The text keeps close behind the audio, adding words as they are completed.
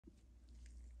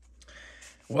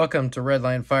Welcome to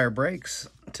Redline Fire Breaks.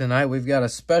 Tonight we've got a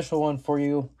special one for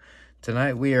you.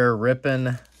 Tonight we are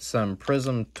ripping some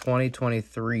Prizm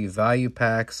 2023 value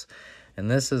packs, and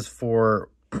this is for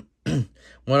one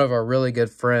of our really good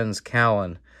friends,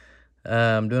 Kallin.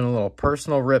 I'm doing a little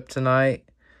personal rip tonight.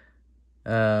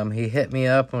 He hit me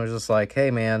up and was just like,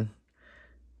 hey man,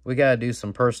 we got to do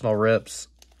some personal rips.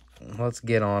 Let's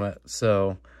get on it.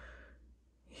 So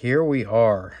here we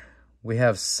are. We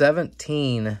have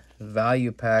 17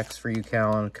 value packs for you,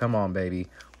 Kallin. Come on, baby.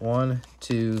 1,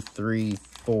 2, 3,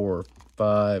 4,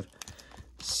 5,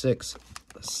 6,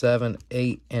 7,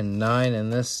 8, and 9 in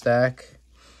this stack.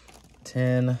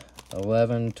 10,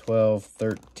 11, 12,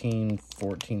 13,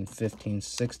 14, 15,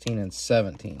 16, and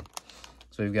 17.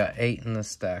 So we've got 8 in this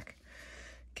stack.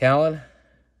 Kallin,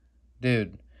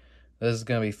 dude, this is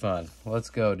going to be fun. Let's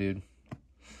go, dude.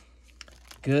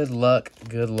 Good luck.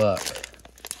 Good luck.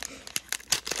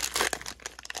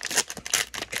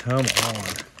 Come on.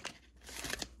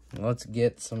 Let's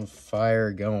get some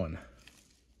fire going.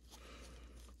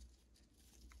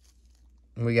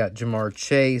 We got Jamar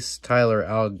Chase, Tyler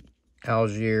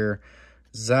Algier,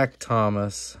 Zach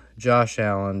Thomas, Josh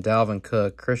Allen, Dalvin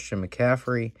Cook, Christian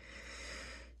McCaffrey,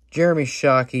 Jeremy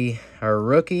Shockey, our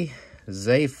rookie,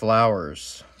 Zay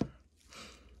Flowers.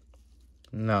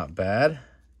 Not bad.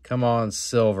 Come on,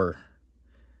 silver.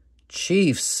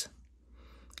 Chiefs.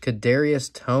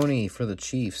 Kadarius Toney for the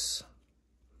Chiefs.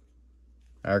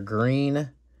 Our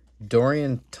green,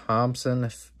 Dorian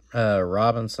Thompson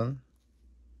Robinson.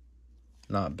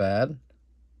 Not bad.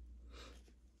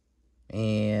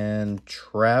 And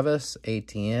Travis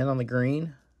Etienne on the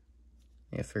green.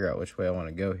 I need to figure out which way I want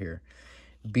to go here.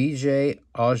 BJ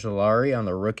Ojulari on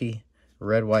the rookie,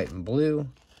 red, white, and blue.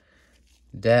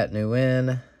 Dat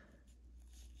Nguyen.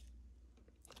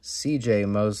 CJ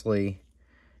Mosley.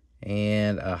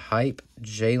 And a hype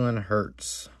Jalen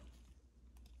Hurts.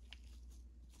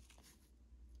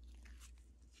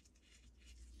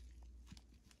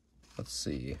 Let's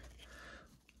see.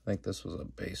 I think this was a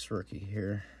base rookie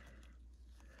here.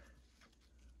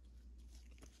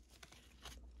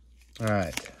 All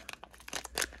right.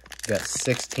 Got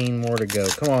 16 more to go.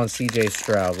 Come on, CJ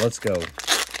Stroud. Let's go.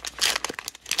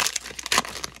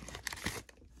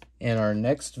 In our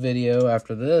next video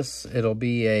after this, it'll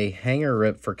be a hanger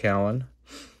rip for Kallin.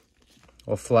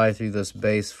 We'll fly through this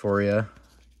base for you.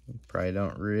 You probably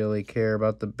don't really care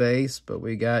about the base, but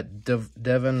we got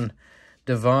Devon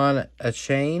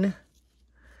Achane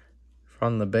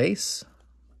from the base.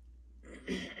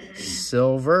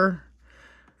 Silver.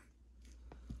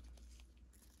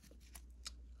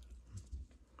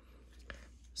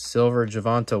 Silver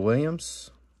Javonte Williams.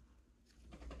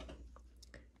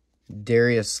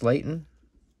 Darius Slayton,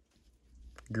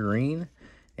 green,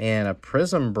 and a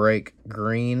Prizm break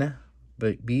green,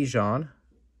 but Bijan.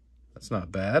 That's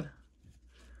not bad.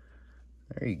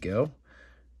 There you go.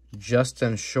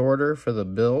 Justin Shorter for the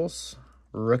Bills,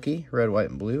 rookie, red, white,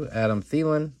 and blue. Adam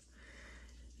Thielen,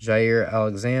 Jair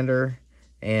Alexander,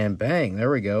 and bang,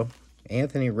 there we go.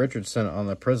 Anthony Richardson on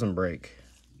the Prizm break.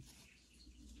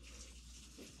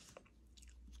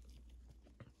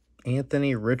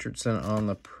 Anthony Richardson on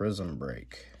the Prizm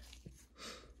break.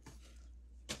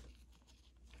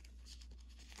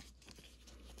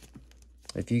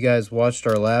 If you guys watched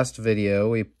our last video,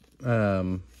 we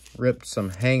ripped some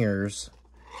hangers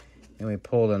and we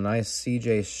pulled a nice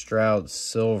CJ Stroud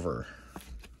silver.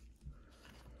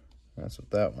 That's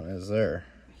what that one is there.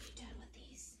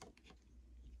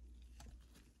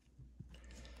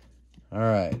 All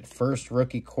right, first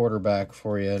rookie quarterback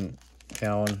for you,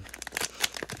 Kallin.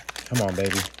 Come on,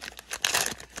 baby.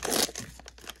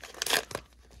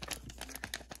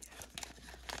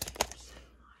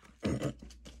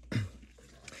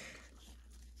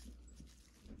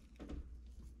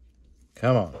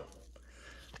 Come on.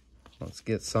 Let's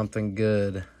get something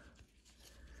good.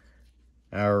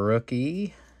 Our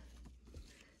rookie,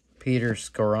 Peter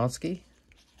Skoronski.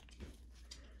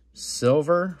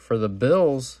 Silver for the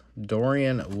Bills,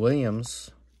 Dorian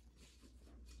Williams.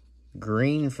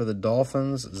 Green for the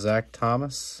Dolphins, Zach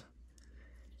Thomas.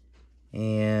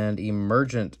 And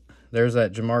emergent, there's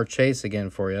that Jamar Chase again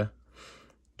for you.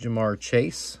 Jamar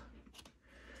Chase.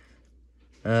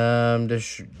 DeJuan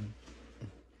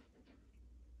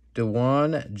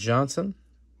Johnson,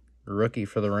 rookie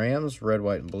for the Rams, red,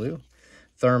 white, and blue.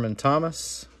 Thurman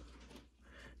Thomas.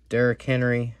 Derrick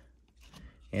Henry.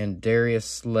 And Darius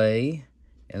Slay.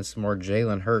 And some more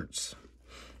Jalen Hurts.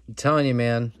 I'm telling you,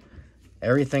 man.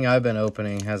 Everything I've been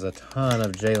opening has a ton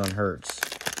of Jalen Hurts.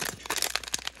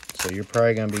 So you're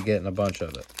probably going to be getting a bunch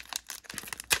of it.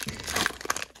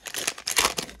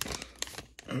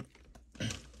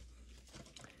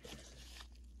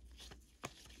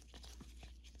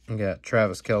 We got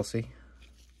Travis Kelce.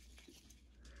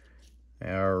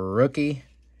 Our rookie,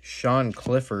 Sean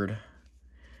Clifford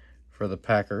for the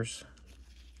Packers.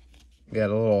 Got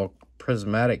a little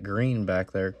prismatic green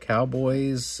back there.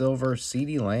 Cowboys silver,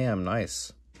 CeeDee Lamb.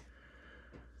 Nice.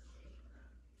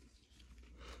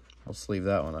 I'll sleeve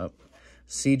that one up.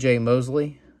 CJ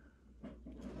Mosley.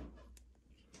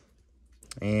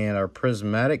 And our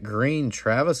prismatic green,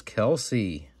 Travis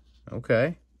Kelce.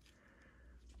 Okay.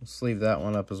 We'll sleeve that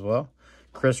one up as well.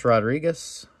 Chris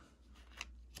Rodriguez.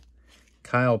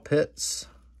 Kyle Pitts.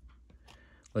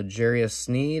 L'Jarius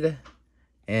Sneed.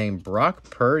 And Brock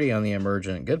Purdy on the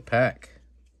Emergent. Good pack.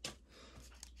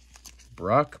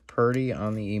 Brock Purdy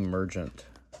on the Emergent.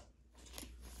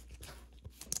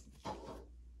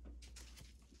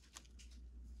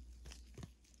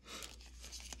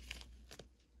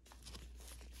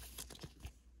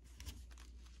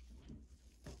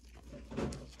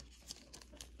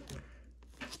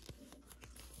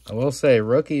 I will say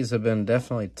rookies have been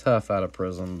definitely tough out of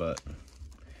Prizm, but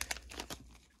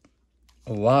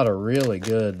a lot of really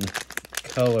good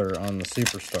color on the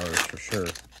superstars for sure.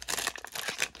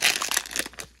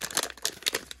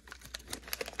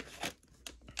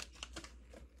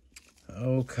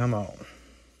 Oh, come on.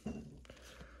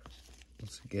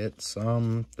 Let's get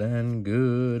something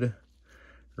good.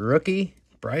 Rookie,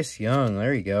 Bryce Young.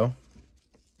 There you go.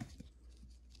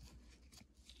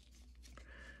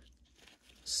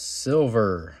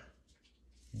 Silver,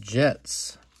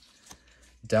 Jets,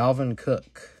 Dalvin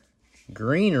Cook.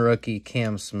 Green rookie,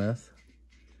 Cam Smith.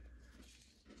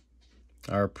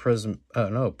 Our Prizm,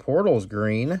 Portals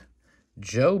green,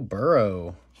 Joe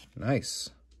Burrow. Nice.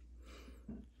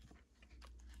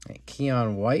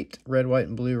 Keon White, red, white,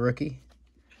 and blue rookie.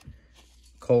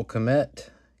 Cole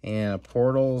Kmet, and a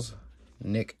Portals,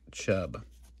 Nick Chubb.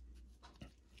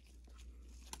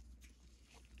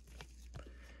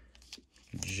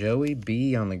 Joey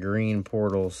B on the green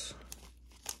Portals.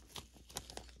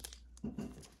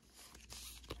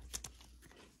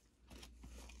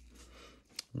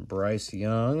 Bryce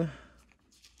Young.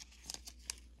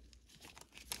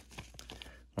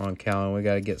 Come on, Kallin, we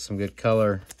got to get some good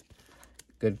color.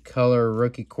 Good color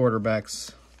rookie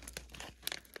quarterbacks.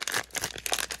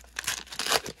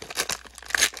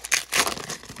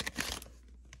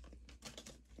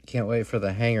 Can't wait for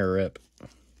the hanger rip.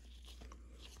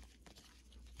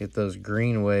 Get those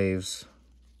green waves.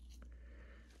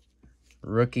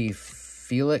 Rookie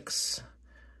Felix.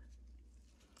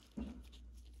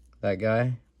 That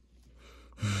guy.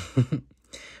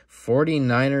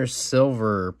 49ers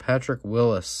silver, Patrick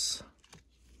Willis.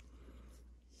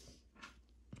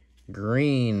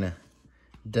 Green,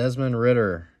 Desmond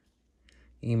Ridder.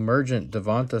 Emergent,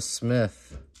 Devonta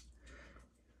Smith.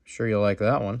 Sure you'll like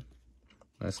that one.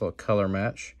 Nice little color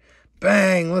match.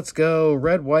 Bang! Let's go.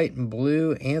 Red, white, and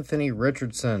blue, Anthony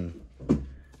Richardson.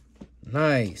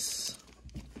 Nice.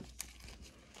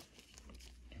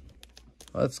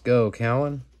 Let's go,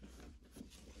 Kallin.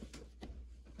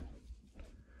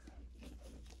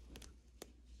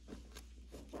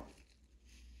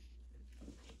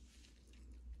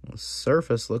 The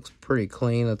surface looks pretty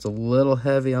clean. It's a little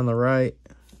heavy on the right.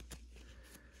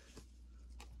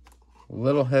 A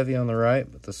little heavy on the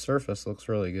right, but the surface looks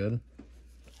really good.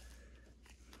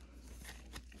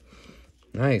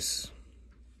 Nice.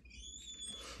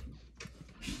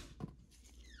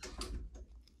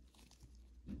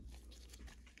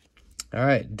 All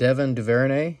right, Devin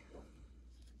Duvernay.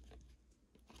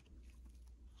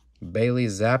 Bailey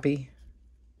Zappi.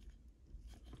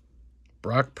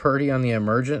 Brock Purdy on the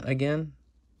Emergent again.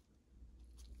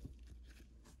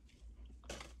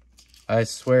 I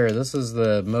swear, this is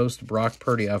the most Brock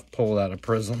Purdy I've pulled out of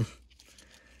Prizm.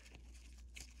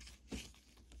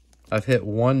 I've hit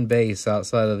one base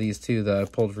outside of these two that I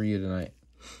pulled for you tonight.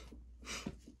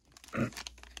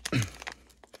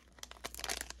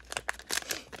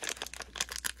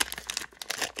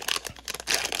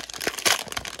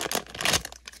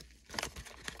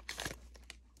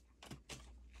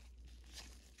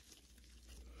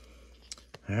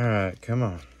 All right, come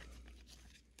on.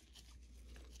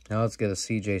 Now let's get a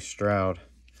CJ Stroud.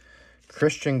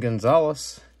 Christian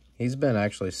Gonzalez. He's been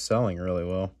actually selling really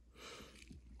well.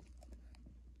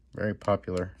 Very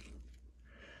popular.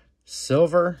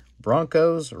 Silver,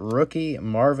 Broncos, rookie,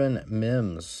 Marvin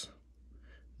Mims.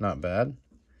 Not bad.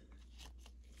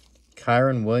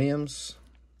 Kyron Williams.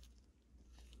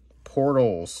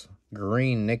 Portals,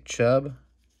 green, Nick Chubb.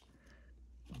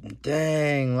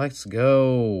 Dang, let's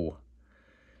go.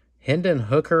 Hendon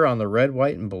Hooker on the red,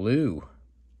 white, and blue.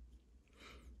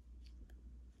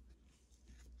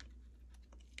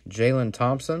 Jalen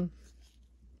Thompson.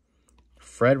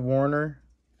 Fred Warner.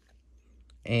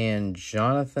 and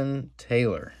Jonathan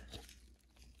Taylor.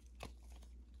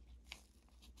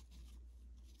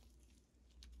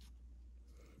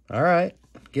 All right,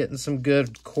 getting some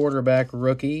good quarterback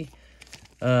rookie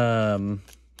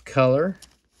color.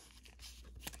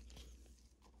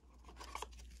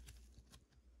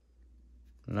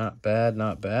 Not bad,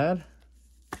 not bad.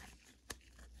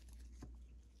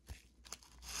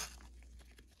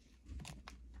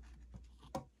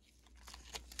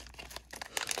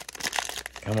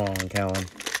 Come on, Kallin.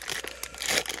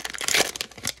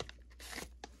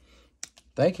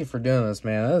 Thank you for doing this,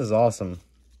 man. That is awesome.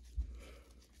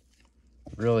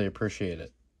 Really appreciate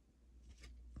it.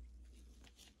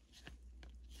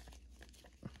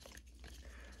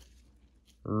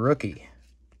 Rookie.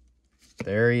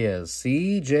 There he is.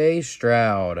 C.J.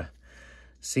 Stroud.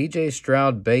 C.J.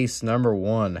 Stroud base number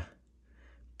 1.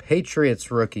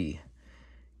 Patriots rookie.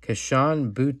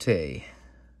 Kashawn Butte.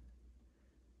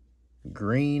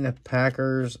 Green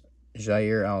Packers.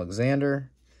 Jair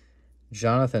Alexander.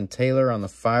 Jonathan Taylor on the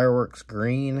fireworks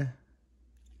green.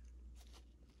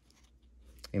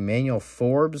 Emmanuel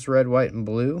Forbes, red, white, and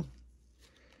blue.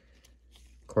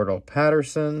 Cordell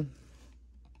Patterson.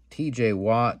 T.J.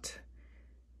 Watt.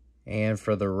 And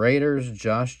for the Raiders,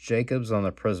 Josh Jacobs on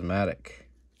the prismatic.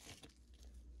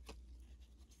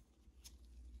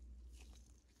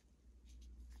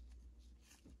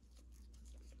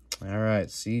 All right,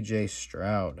 C.J.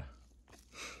 Stroud.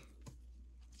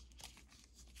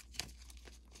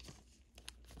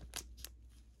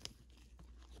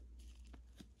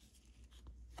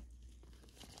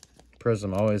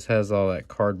 Prizm always has all that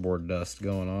cardboard dust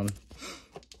going on.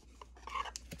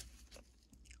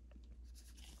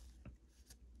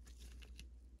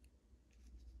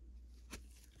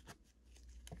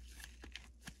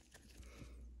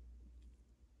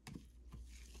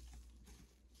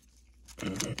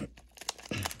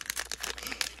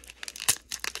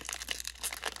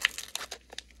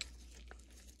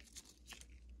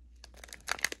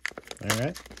 All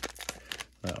right.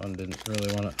 That one didn't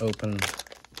really want to open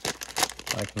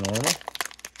like normal.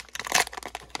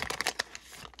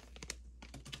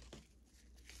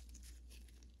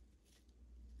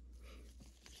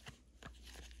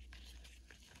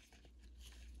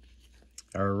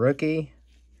 Our rookie,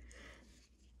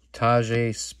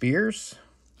 Tajay Spears.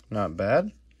 Not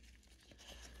bad.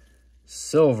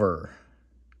 Silver,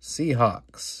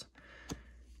 Seahawks.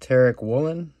 Tarek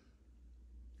Woolen.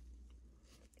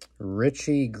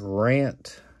 Richie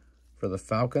Grant for the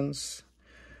Falcons.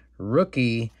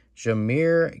 Rookie,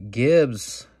 Jahmyr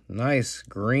Gibbs. Nice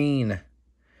green.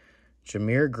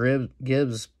 Jahmyr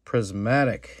Gibbs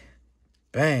prismatic.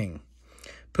 Bang.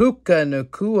 Puka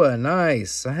Nacua.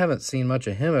 Nice. I haven't seen much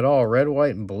of him at all. Red,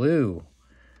 white, and blue.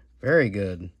 Very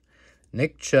good.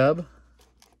 Nick Chubb.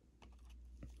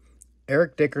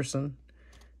 Eric Dickerson.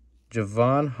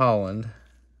 Javon Holland.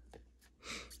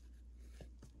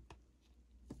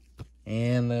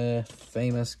 And the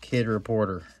famous kid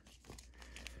reporter.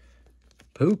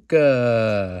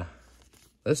 Puka.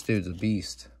 This dude's a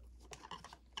beast.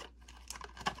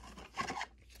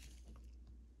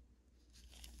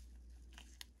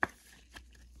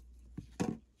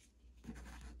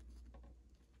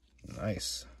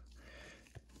 Nice.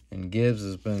 And Gibbs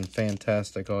has been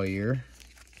fantastic all year.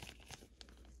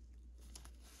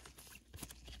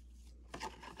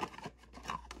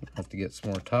 Have to get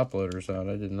some more top loaders out.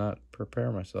 I did not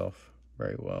prepare myself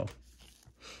very well.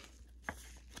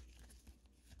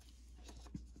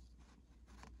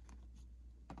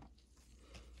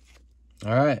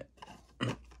 All right.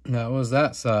 That was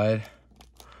that side.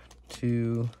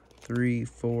 2, 3,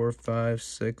 4, 5,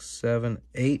 6, 7,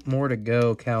 8 more to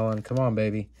go, Kallin. Come on,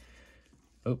 baby.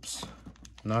 Oops.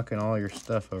 Knocking all your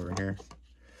stuff over here.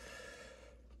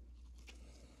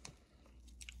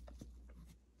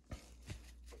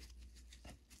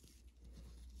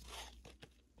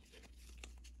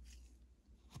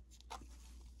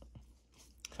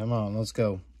 Come on, let's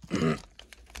go.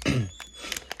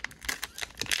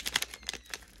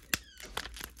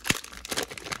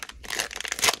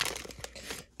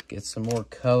 Get some more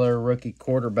color rookie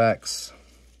quarterbacks.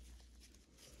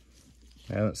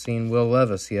 I haven't seen Will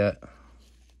Levis yet.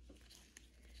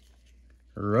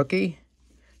 Rookie,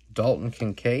 Dalton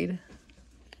Kincaid.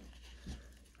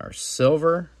 Our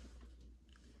silver,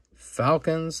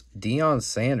 Falcons, Deion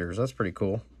Sanders. That's pretty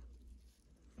cool.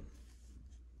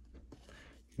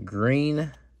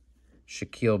 Green,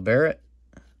 Shaquille Barrett.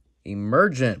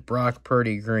 Emergent, Brock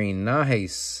Purdy green.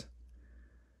 Nice.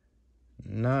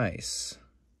 Nice.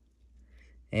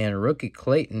 And rookie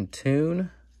Clayton Tune.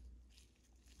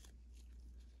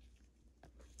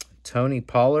 Tony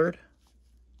Pollard.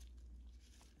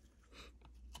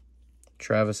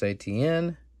 Travis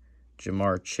Etienne,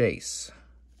 Jamar Chase,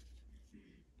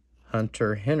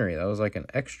 Hunter Henry. That was like an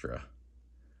extra.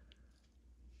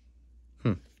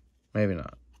 Maybe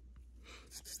not.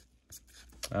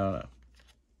 I don't know.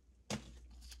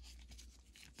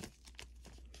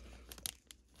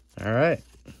 All right.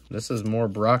 This is more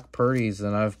Brock Purdy's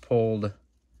than I've pulled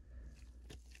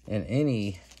in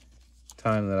any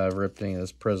time that I've ripped any of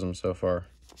this Prizm so far.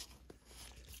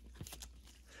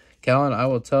 Kallin, I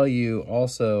will tell you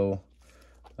also,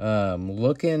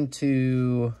 look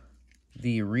into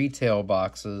the retail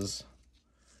boxes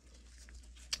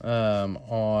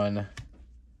on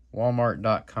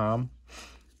Walmart.com.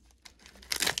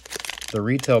 The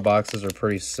retail boxes are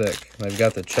pretty sick. They've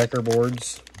got the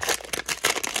checkerboards,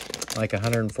 like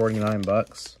 149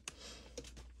 bucks.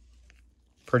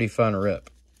 Pretty fun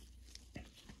rip.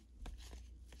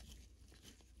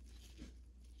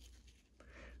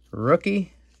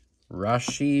 Rookie,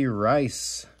 Rashee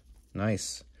Rice.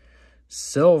 Nice.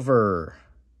 Silver,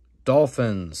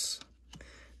 Dolphins,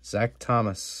 Zach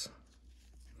Thomas.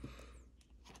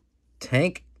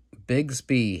 Tank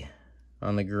Bigsby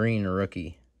on the green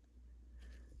rookie.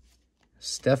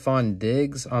 Stephon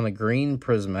Diggs on the green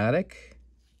prismatic.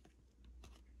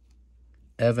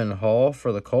 Evan Hall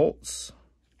for the Colts.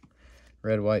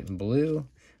 Red, white, and blue.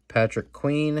 Patrick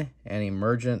Queen and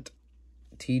emergent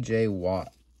TJ Watt.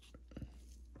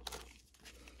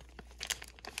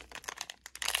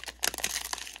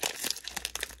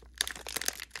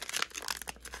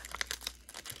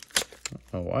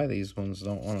 I don't know why these ones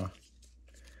don't want to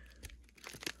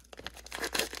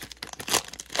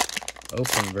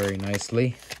open very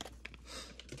nicely.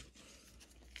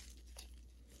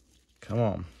 Come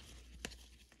on.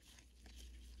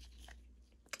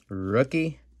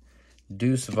 Rookie,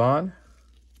 Deuce Vaughn.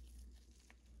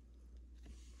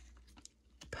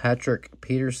 Patrick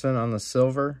Peterson on the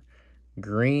silver.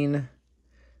 Green,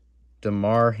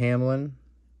 DeMar Hamlin.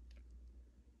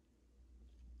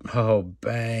 Oh,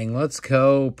 bang. Let's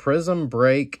go. Prizm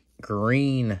break,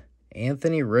 green.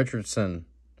 Anthony Richardson.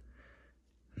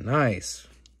 Nice.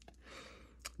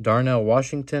 Darnell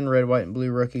Washington, red, white, and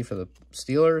blue rookie for the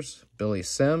Steelers. Billy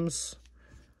Sims.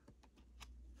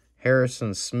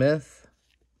 Harrison Smith.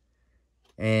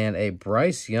 And a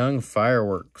Bryce Young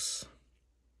fireworks.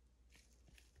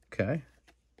 Okay.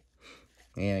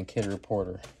 And Kid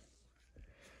Reporter.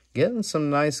 Getting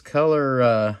some nice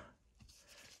color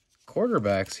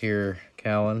quarterbacks here,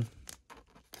 Kallin.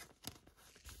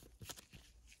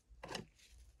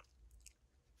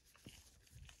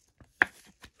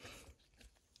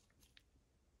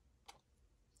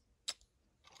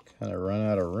 Kind of run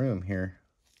out of room here.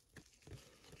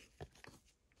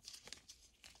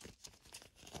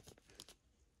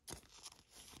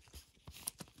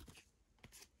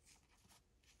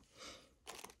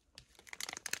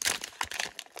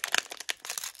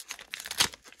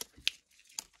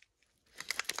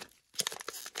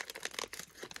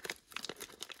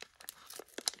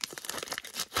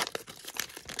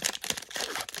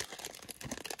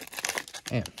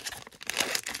 Man.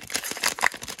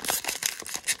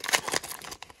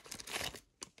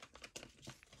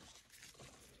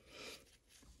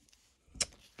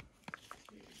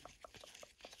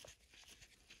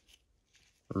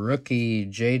 Rookie,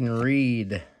 Jaden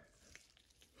Reed.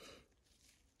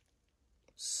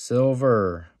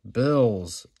 Silver,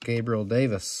 Bills, Gabriel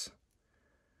Davis.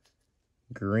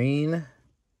 Green,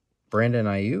 Brandon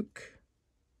Ayuk.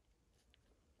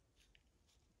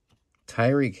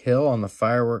 Tyreek Hill on the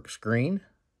fireworks green.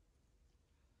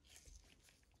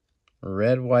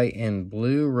 Red, white, and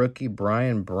blue rookie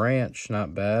Brian Branch.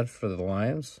 Not bad for the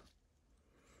Lions.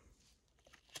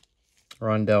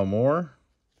 Rondell Moore.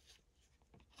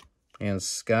 And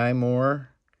Sky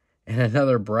Moore. And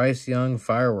another Bryce Young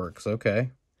fireworks.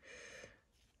 Okay.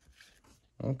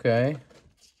 Okay.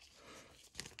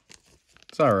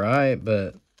 It's all right,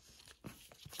 but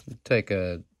take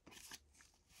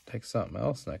something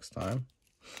else next time.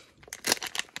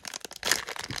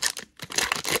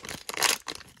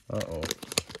 Uh-oh.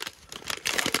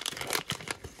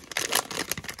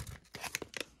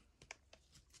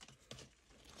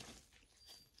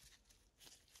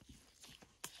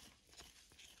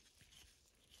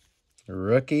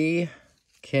 Rookie,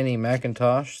 Kenny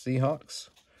McIntosh, Seahawks.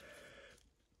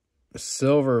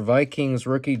 Silver, Vikings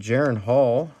rookie, Jaron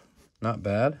Hall. Not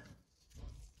bad.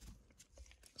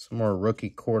 Some more rookie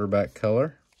quarterback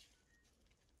color.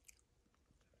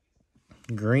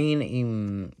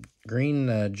 Green,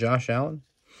 Josh Allen.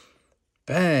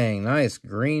 Bang, nice.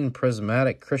 Green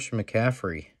prismatic Christian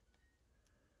McCaffrey.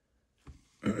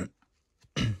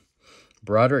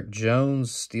 Broderick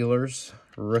Jones, Steelers,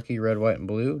 rookie, red, white, and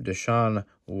blue. Deshaun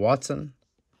Watson.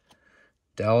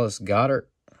 Dallas Goedert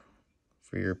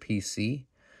for your PC.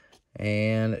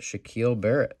 And Shaquille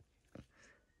Barrett.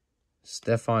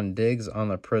 Stephon Diggs on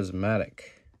the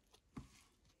Prismatic.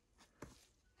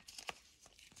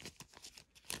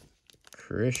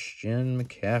 Christian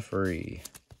McCaffrey.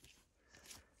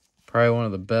 Probably one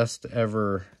of the best to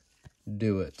ever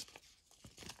do it.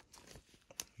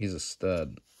 He's a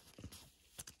stud.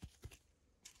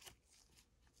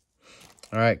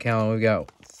 All right, Kallin, we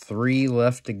got 3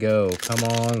 left to go. Come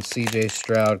on, CJ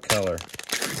Stroud color.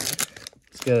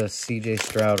 Let's get a CJ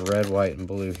Stroud red, white, and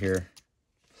blue here.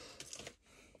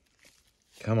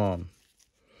 Come on.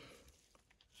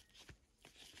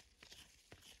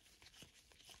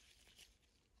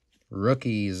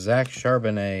 Rookie, Zach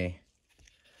Charbonnet.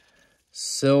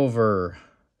 Silver,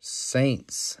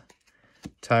 Saints,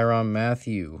 Tyrann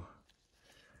Mathieu.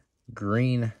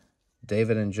 Green,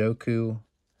 David Njoku.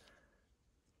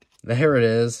 There it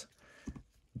is.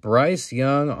 Bryce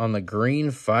Young on the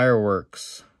green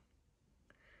fireworks.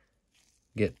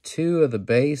 Get 2 of the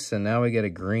base, and now we get a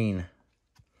green.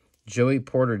 Joey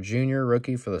Porter Jr.,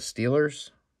 rookie for the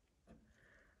Steelers.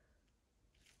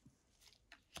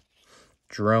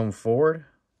 Jerome Ford.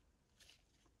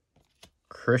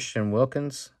 Christian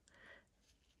Wilkins.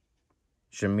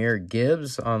 Jahmyr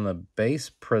Gibbs on the base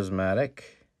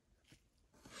prismatic.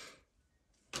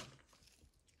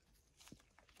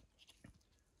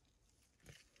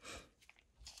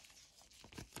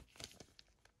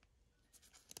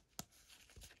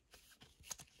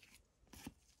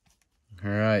 All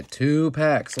right, 2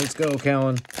 packs. Let's go,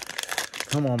 Kallin.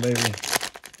 Come on, baby.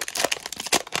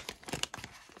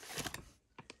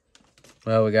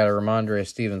 Well, we got a Ramondre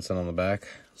Stevenson on the back.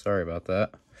 Sorry about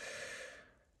that.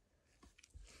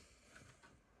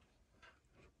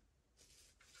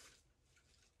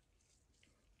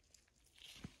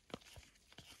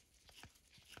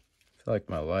 I feel like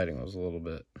my lighting was a little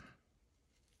bit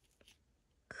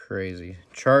crazy.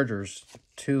 Chargers,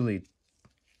 Thule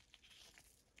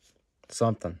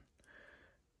something.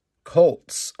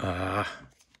 Colts,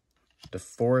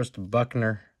 DeForest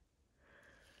Buckner.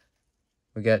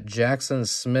 We got Jackson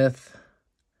Smith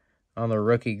on the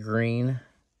rookie green.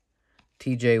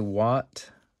 TJ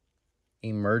Watt,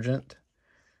 Emergent.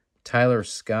 Tyler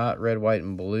Scott, red, white,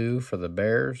 and blue for the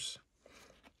Bears.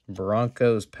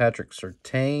 Broncos, Patrick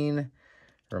Surtain.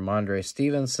 Ramondre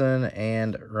Stevenson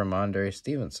and Ramondre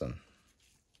Stevenson.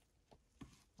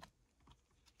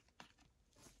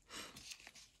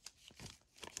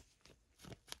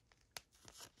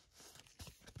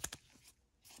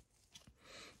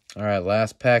 All right,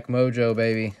 last pack mojo,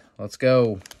 baby. Let's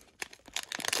go.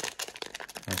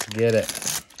 Let's get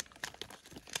it.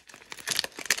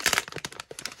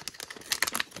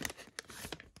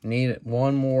 Need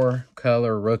one more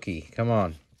color rookie. Come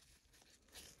on.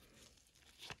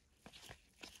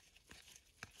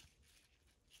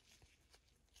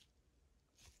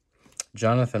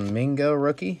 Jonathan Mingo,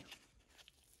 rookie.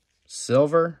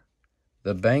 Silver.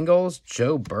 The Bengals,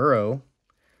 Joe Burrow.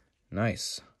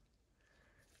 Nice.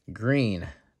 Green,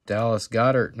 Dallas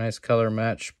Goedert. Nice color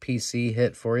match PC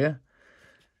hit for you.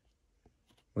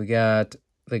 We got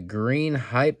the green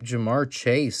hype Jamar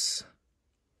Chase.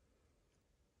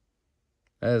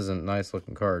 That is a nice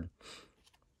looking card.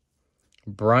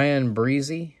 Brian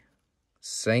Breezy,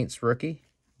 Saints rookie.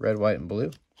 Red, white, and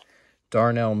blue.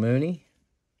 Darnell Mooney.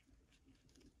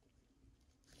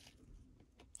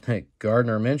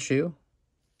 Gardner Minshew.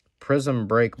 Prizm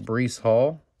break Breece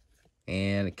Hall.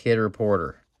 And Kid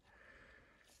Reporter.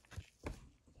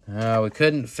 We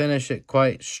couldn't finish it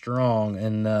quite strong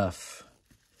enough.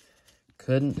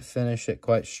 Couldn't finish it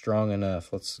quite strong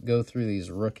enough. Let's go through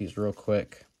these rookies real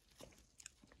quick.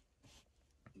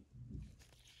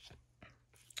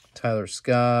 Tyler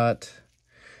Scott.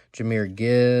 Jahmyr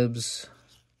Gibbs.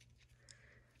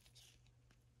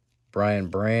 Brian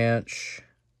Branch.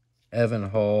 Evan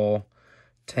Hall.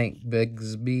 Tank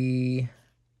Bigsby.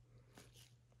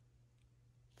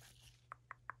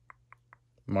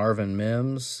 Marvin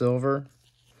Mims, silver.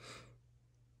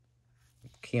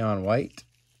 Keon White.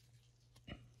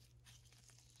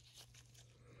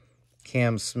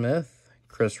 Cam Smith.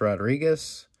 Chris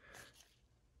Rodriguez.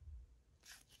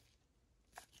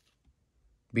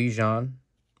 Bijan.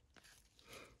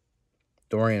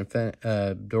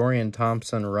 Dorian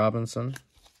Thompson Robinson.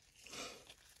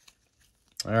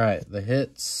 All right, the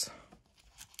hits.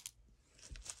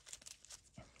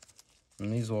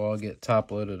 And these will all get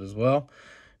top loaded as well.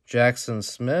 Jackson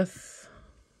Smith.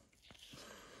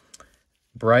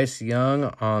 Bryce Young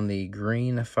on the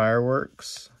green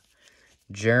fireworks.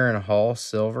 Jaron Hall,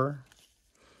 silver.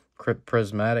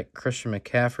 Prismatic Christian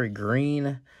McCaffrey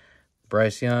green,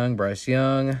 Bryce Young,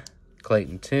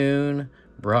 Clayton Tune,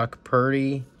 Brock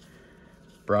Purdy,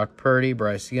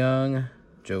 Bryce Young,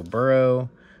 Joe Burrow,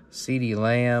 CeeDee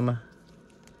Lamb,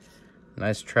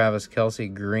 nice Travis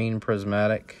Kelce green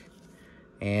prismatic,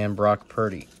 and Brock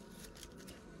Purdy.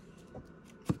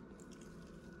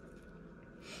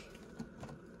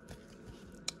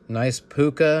 Nice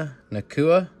Puka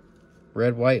Nacua,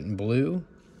 red, white, and blue.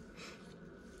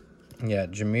 Yeah,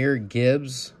 Jahmyr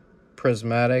Gibbs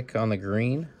prismatic on the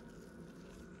green.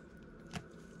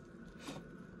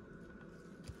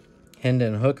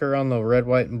 Hendon Hooker on the red,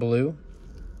 white, and blue.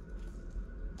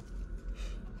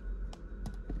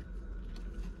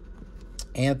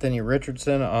 Anthony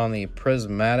Richardson on the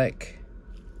prismatic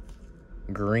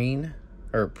green,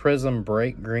 or Prizm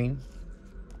break green.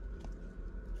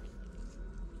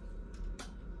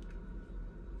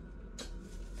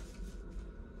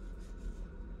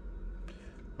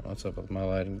 What's up with my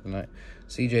lighting tonight?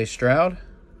 CJ Stroud.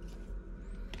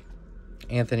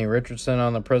 Anthony Richardson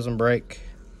on the Prizm break.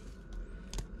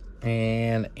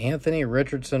 And Anthony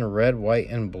Richardson red, white,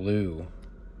 and blue.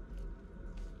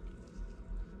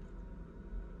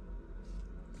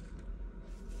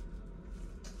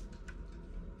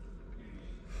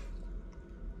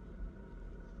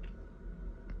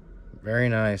 Very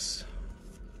nice.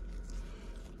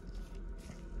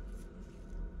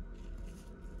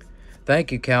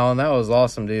 Thank you, Kallin. That was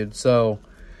awesome, dude. So,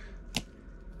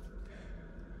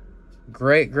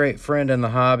 great friend in the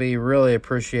hobby. Really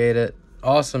appreciate it.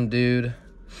 Awesome, dude.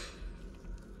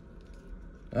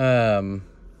 After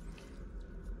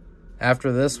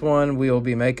this one, we will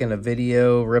be making a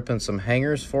video ripping some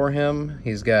hangers for him.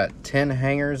 He's got 10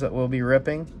 hangers that we'll be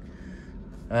ripping.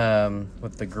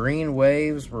 With the green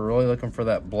waves, we're really looking for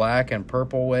that black and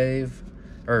purple wave.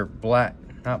 Or black,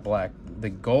 not black, the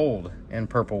gold and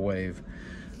purple wave.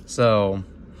 So,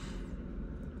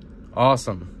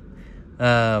 awesome.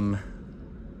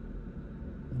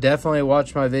 Definitely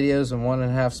watch my videos in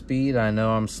 1.5 speed. I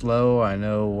know I'm slow, I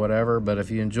know whatever, but if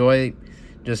you enjoy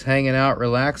just hanging out,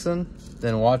 relaxing,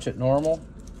 then watch it normal.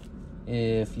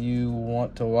 If you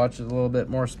want to watch it a little bit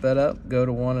more sped up, go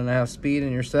to 1.5 speed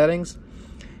in your settings,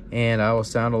 and I will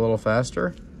sound a little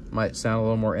faster. Might sound a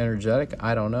little more energetic.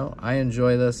 I don't know. I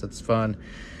enjoy this. It's fun.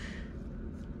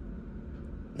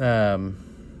 Sometimes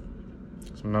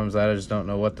I just don't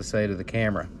know what to say to the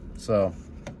camera. So,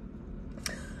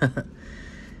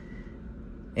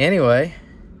 anyway,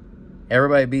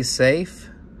 everybody be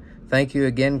safe. Thank you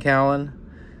again, Kallin.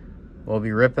 We'll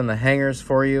be ripping the hangers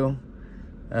for you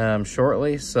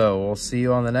shortly. So we'll see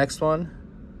you on the next one.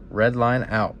 Red line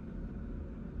out.